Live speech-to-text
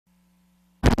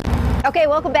Okay,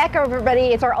 welcome back everybody.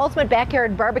 It's our ultimate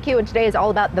backyard barbecue, and today is all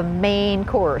about the main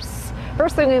course.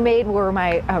 First thing we made were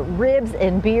my ribs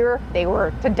and beer. They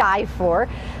were to die for.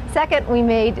 Second, we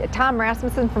made Tom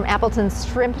Rasmussen from Appleton's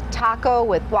shrimp taco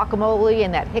with guacamole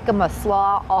and that jicama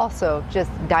slaw, also just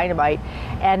dynamite.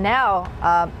 And now,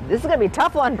 this is going to be a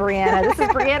tough one, Brianna. This is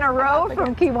Brianna Rowe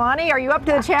from Kewanee. Are you up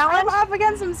to the challenge? I'm up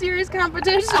against some serious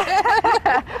competition.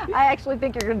 I actually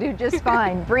think you're going to do just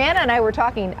fine. Brianna and I were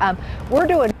talking. We're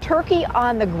doing turkey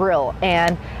on the grill,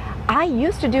 and I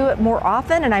used to do it more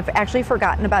often, and I've actually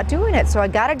forgotten about doing it, so I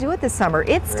got to do it this summer.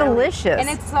 It's delicious. And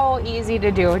it's so easy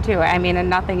to do, too. I mean, and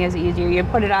nothing is easier. You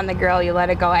put it on the grill, you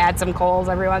let it go, add some coals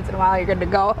every once in a while, you're good to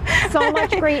go. So much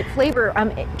great flavor.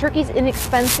 Turkey's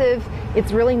inexpensive.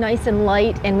 It's really nice and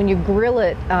light, and when you grill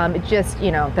it, it just,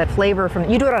 you know, that flavor from,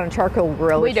 you do it on a charcoal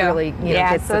grill. We do. Really, you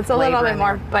know, so it's a little bit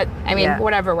more, but I mean,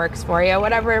 whatever works for you,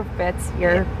 whatever fits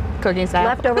your cooking style.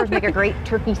 Leftovers make a great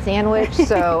turkey sandwich,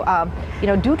 so you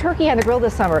know, do turkey on the grill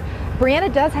this summer.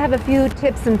 Brianna does have a few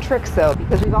tips and tricks though,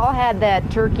 because we've all had that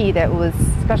turkey that was,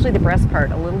 especially the breast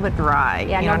part, a little bit dry.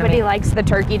 Yeah, you know nobody likes the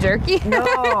turkey jerky. No,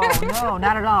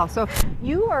 not at all. So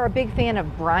you are a big fan of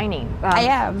brining. I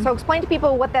am. So explain to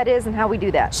people what that is and how we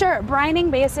do that. Sure. Brining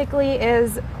basically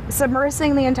is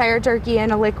submersing the entire turkey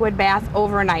in a liquid bath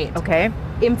overnight. Okay.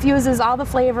 Infuses all the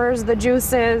flavors, the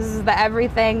juices, the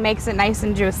everything, makes it nice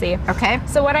and juicy. Okay.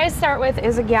 So what I start with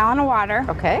is a gallon of water.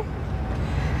 Okay.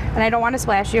 And I don't want to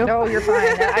splash you. No, you're fine.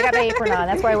 I got my apron on.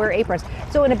 That's why I wear aprons.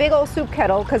 So in a big old soup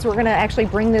kettle, because we're going to actually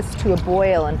bring this to a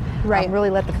boil and really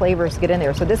let the flavors get in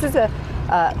there. So this is a,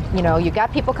 you know, you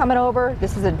got people coming over.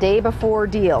 This is a day before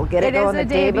deal. Get it going the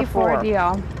day before. It is a day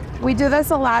before deal. We do this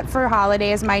a lot for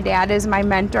holidays. My dad is my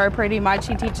mentor pretty much.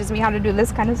 He teaches me how to do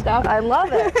this kind of stuff. I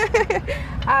love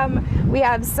it. We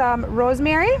have some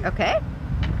rosemary. Okay.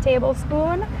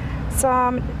 Tablespoon.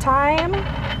 Some thyme.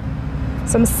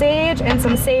 Some sage and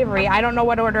some savory. I don't know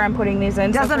what order I'm putting these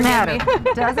in. Doesn't matter.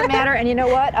 Doesn't matter. And you know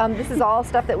what? This is all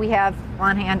stuff that we have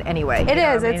on hand anyway. It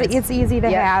is. It's easy to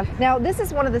have. Now this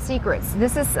is one of the secrets.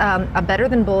 This is a better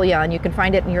than bouillon. You can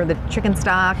find it near the chicken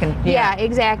stock and yeah,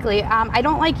 exactly. I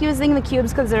don't like using the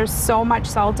cubes because there's so much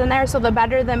salt in there. So the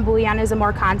better than bouillon is a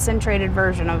more concentrated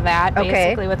version of that,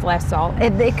 basically with less salt.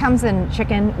 It comes in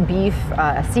chicken, beef,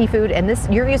 seafood, and this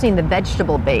you're using the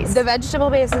vegetable base. The vegetable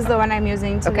base is the one I'm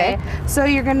using today. Okay. So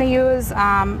you're going to use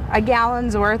a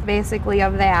gallon's worth basically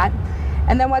of that.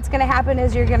 And then what's going to happen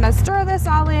is you're going to stir this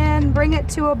all in, bring it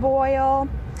to a boil,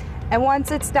 and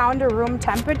once it's down to room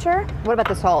temperature. What about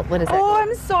the salt? What is that? Oh,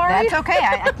 I'm sorry. That's okay.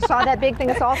 I saw that big thing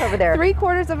of salt over there.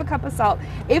 3/4 cup of salt.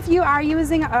 If you are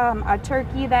using a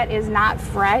turkey that is not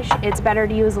fresh, it's better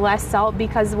to use less salt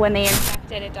because when they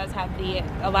inject it, it does have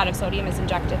a lot of sodium is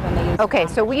injected when they use it. Okay,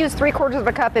 so we use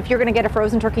 3/4 cup. If you're going to get a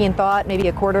frozen turkey and thaw it, maybe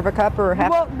 1/4 cup or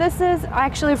half. Well, this is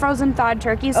actually a frozen thawed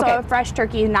turkey, so a fresh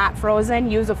turkey not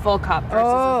frozen, use a full cup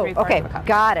versus a 3/4 cup.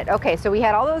 Got it. Okay, so we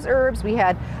had all those herbs. We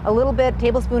had a little bit,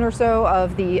 tablespoon or so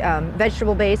of the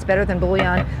vegetable base, better than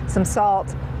bouillon, some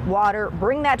salt, water,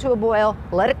 bring that to a boil,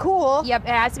 let it cool. Yep, it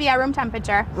has to be at room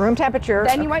temperature. Room temperature.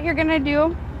 Then what you're gonna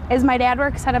do is my dad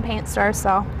works at a paint store,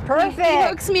 so perfect. He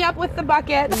hooks me up with the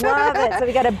bucket. Love it. So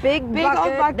we got a big old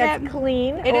bucket bucket that's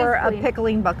clean, or a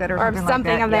pickling bucket or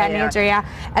something of that nature, yeah.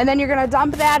 And then you're gonna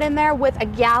dump that in there with a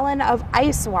gallon of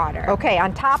ice water. Okay,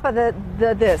 on top of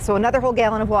this, so another whole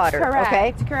gallon of water. Correct.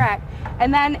 Okay. Correct.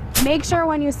 And then make sure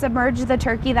when you submerge the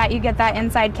turkey that you get that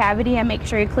inside cavity, and make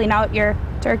sure you clean out your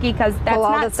turkey because that's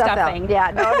not stuffing.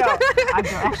 Yeah, no.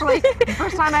 Actually, the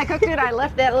first time I cooked it, I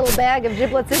left that little bag of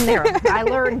giblets in there. I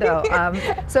learned though.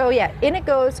 So yeah, in it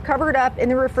goes, covered up in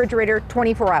the refrigerator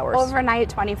 24 hours. Overnight,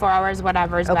 24 hours,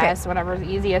 whatever's best, whatever's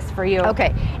easiest for you.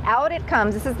 Okay, out it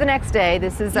comes. This is the next day.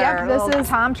 This is our little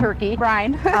Tom turkey.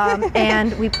 Brine.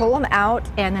 And we pull them out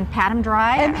and then pat them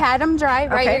dry. And pat them dry,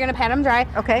 right? You're gonna pat them dry.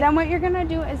 Okay. Then what you're gonna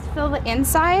do is fill the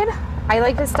inside. I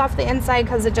like to stuff the inside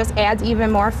because it just adds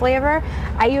even more flavor.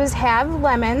 I use half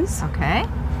lemons. Okay.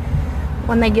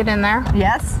 When they get in there.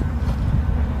 Yes.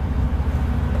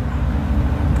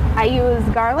 I use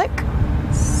garlic.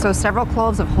 So several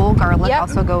cloves of whole garlic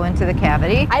also go into the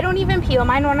cavity. I don't even peel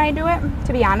mine when I do it,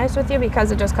 to be honest with you,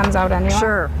 because it just comes out anyway.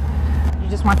 Sure. You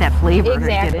just want that flavor to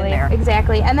get in there.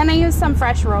 Exactly. And then I use some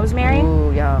fresh rosemary.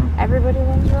 Ooh, yum. Everybody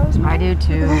loves rosemary. I do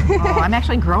too. Oh, I'm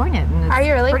actually growing it. And it's Are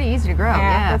you really? Pretty easy to grow.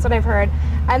 Yeah, that's what I've heard.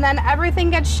 And then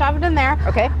everything gets shoved in there.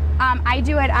 Okay. I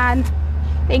do it on,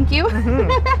 thank you.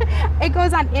 It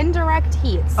goes on indirect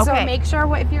heat. Okay. So make sure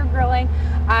if you're grilling,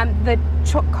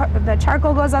 the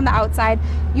charcoal goes on the outside.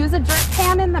 Use a drip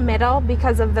pan in the middle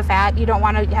because of the fat. You don't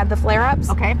want to have the flare-ups.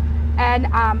 Okay. And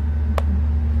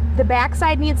The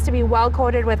backside needs to be well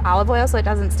coated with olive oil so it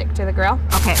doesn't stick to the grill.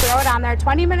 Okay. Throw it on there,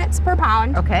 20 minutes per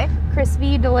pound. Okay.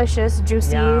 Crispy, delicious,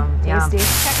 juicy, tasty.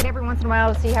 Check it every once in a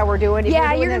while to see how we're doing. If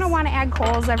Yeah, you're going to want to add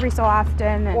coals every so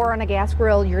often. Or on a gas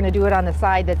grill, you're going to do it on the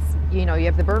side that's, you know, you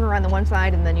have the burner on the one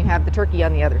side and then you have the turkey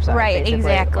on the other side. Right, basically.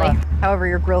 exactly. However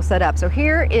your grill's set up. So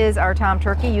here is our tom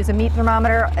turkey. Use a meat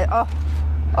thermometer.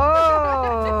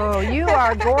 Oh, you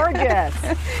are gorgeous.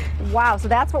 Wow, so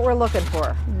that's what we're looking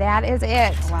for. That is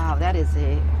it. Wow, that is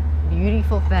a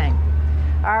beautiful thing.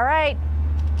 All right,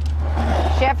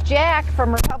 Chef Jack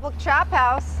from Republic Chop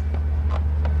House.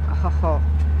 Oh,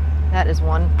 that is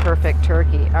one perfect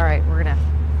turkey. All right, we're gonna.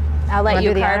 I'll let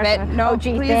you carve it. No,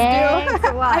 gee, please thanks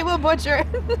do. a lot. I will butcher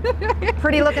it.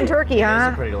 Pretty looking turkey, huh?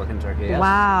 It's a pretty looking turkey, yes.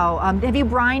 Wow. Have you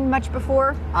brined much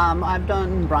before? I've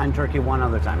done brine turkey one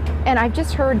other time. And I've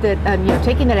just heard that you know,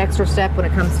 taking that extra step when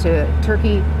it comes to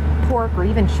turkey, pork, or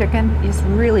even chicken, it just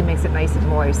really makes it nice and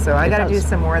moist. So I got to do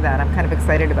some more of that. I'm kind of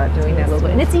excited about doing that a little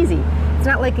bit. And it's easy. It's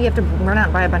not like you have to run out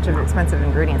and buy a bunch of expensive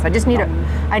ingredients. I just need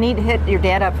I need to hit your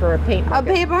dad up for a paint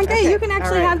bucket. A paint bucket? Okay. You can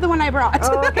actually have the one I brought.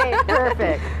 Oh, okay,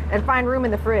 perfect. And find room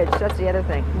in the fridge. That's the other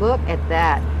thing. Look at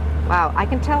that. Wow, I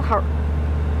can tell how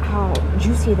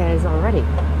juicy that is already.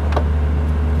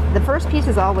 The first piece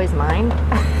is always mine.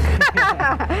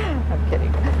 I'm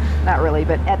kidding. Not really,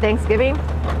 but at Thanksgiving,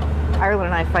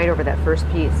 Ireland and I fight over that first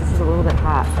piece. This is a little bit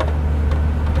hot.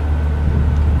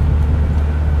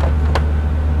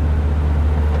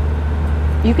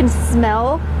 You can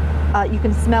smell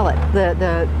it,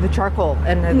 the charcoal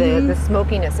and the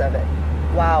smokiness of it.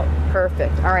 Wow,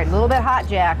 perfect. All right, a little bit hot,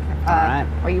 Jack. All right.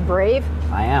 Are you brave?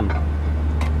 I am.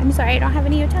 I'm sorry, I don't have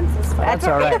any utensils for That's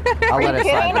all right. I'll Are let you it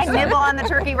slide kidding? this I time. nibble on the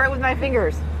turkey right with my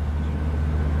fingers.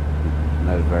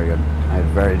 That is very good. That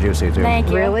is very juicy too. Thank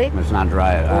you. Really? It's not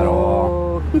dry at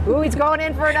all. Ooh, he's going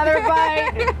in for another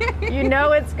bite. You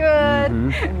know it's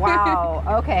good. Wow.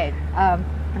 Okay. I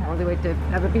can't really wait to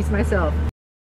have a piece myself.